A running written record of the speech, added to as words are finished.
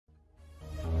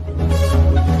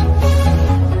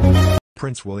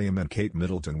Prince William and Kate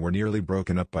Middleton were nearly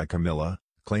broken up by Camilla,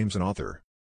 claims an author.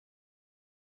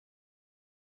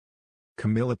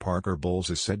 Camilla Parker Bowles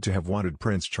is said to have wanted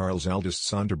Prince Charles' eldest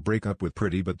son to break up with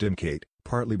pretty but dim Kate,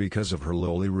 partly because of her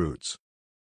lowly roots.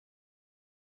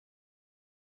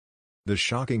 The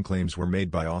shocking claims were made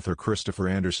by author Christopher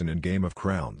Anderson in Game of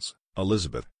Crowns,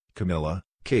 Elizabeth, Camilla,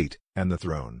 Kate, and the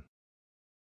Throne.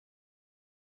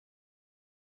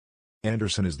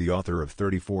 Anderson is the author of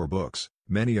 34 books,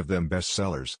 many of them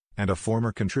bestsellers, and a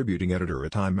former contributing editor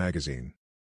at Time magazine.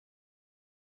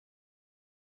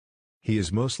 He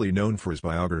is mostly known for his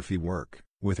biography work,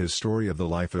 with his story of the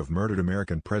life of murdered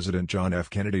American President John F.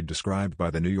 Kennedy described by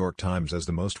the New York Times as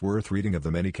the most worth reading of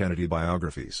the many Kennedy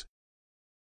biographies.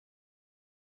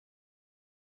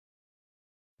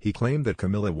 He claimed that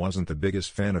Camilla wasn't the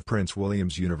biggest fan of Prince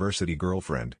William's university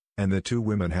girlfriend, and the two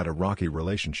women had a rocky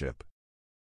relationship.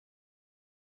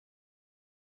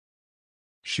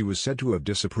 She was said to have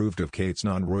disapproved of Kate's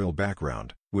non-royal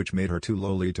background, which made her too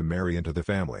lowly to marry into the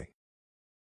family.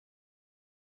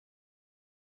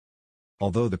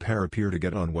 Although the pair appear to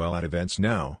get on well at events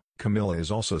now, Camilla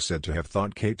is also said to have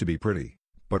thought Kate to be pretty,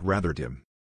 but rather dim.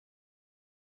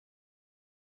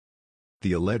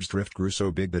 The alleged rift grew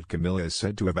so big that Camilla is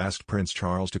said to have asked Prince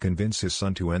Charles to convince his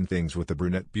son to end things with the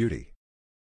brunette beauty.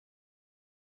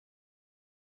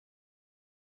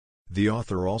 The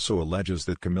author also alleges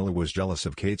that Camilla was jealous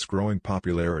of Kate's growing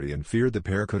popularity and feared the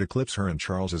pair could eclipse her and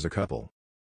Charles as a couple.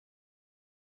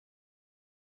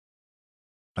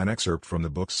 An excerpt from the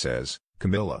book says,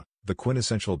 Camilla, the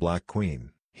quintessential Black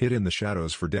Queen, hid in the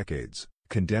shadows for decades,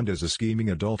 condemned as a scheming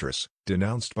adulteress,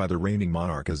 denounced by the reigning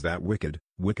monarch as that wicked,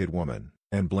 wicked woman,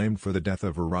 and blamed for the death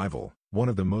of her rival, one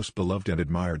of the most beloved and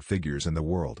admired figures in the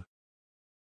world.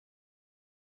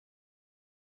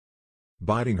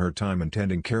 Biding her time and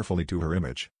tending carefully to her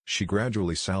image, she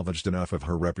gradually salvaged enough of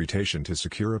her reputation to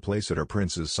secure a place at her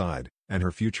prince's side, and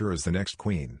her future as the next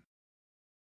queen.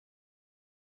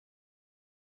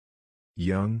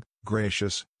 Young,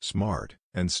 gracious, smart,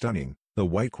 and stunning, the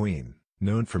White Queen,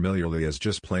 known familiarly as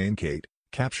just plain Kate,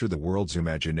 captured the world's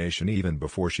imagination even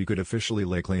before she could officially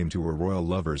lay claim to her royal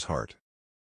lover's heart.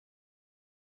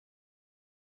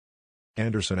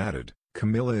 Anderson added,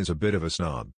 Camilla is a bit of a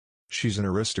snob. She's an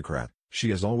aristocrat, she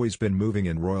has always been moving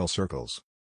in royal circles.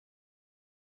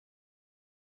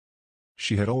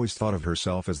 She had always thought of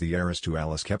herself as the heiress to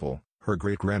Alice Keppel, her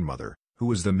great-grandmother, who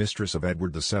was the mistress of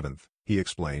Edward VII, he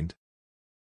explained.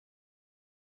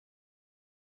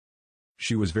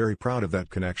 She was very proud of that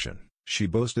connection, she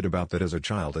boasted about that as a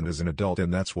child and as an adult,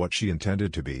 and that's what she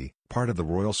intended to be, part of the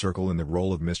royal circle in the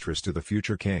role of mistress to the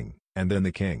future king, and then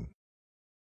the king.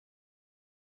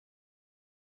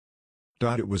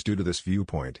 It was due to this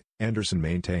viewpoint, Anderson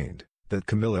maintained, that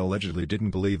Camilla allegedly didn't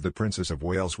believe the Princess of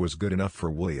Wales was good enough for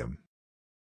William.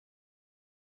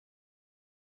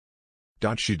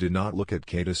 She did not look at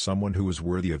Kate as someone who was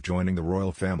worthy of joining the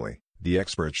royal family, the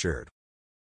expert shared.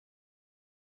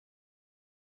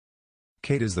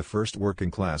 Kate is the first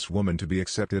working-class woman to be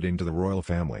accepted into the royal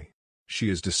family. She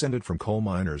is descended from coal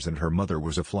miners and her mother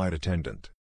was a flight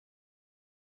attendant.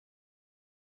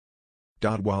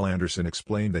 While Anderson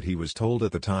explained that he was told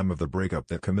at the time of the breakup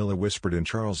that Camilla whispered in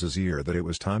Charles's ear that it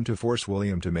was time to force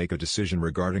William to make a decision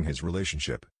regarding his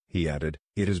relationship, he added,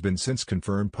 it has been since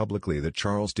confirmed publicly that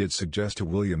Charles did suggest to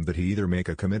William that he either make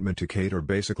a commitment to Kate or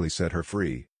basically set her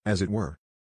free, as it were.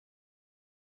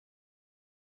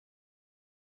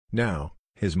 Now,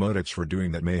 his motives for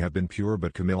doing that may have been pure,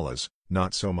 but Camilla's,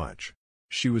 not so much.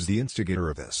 She was the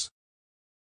instigator of this.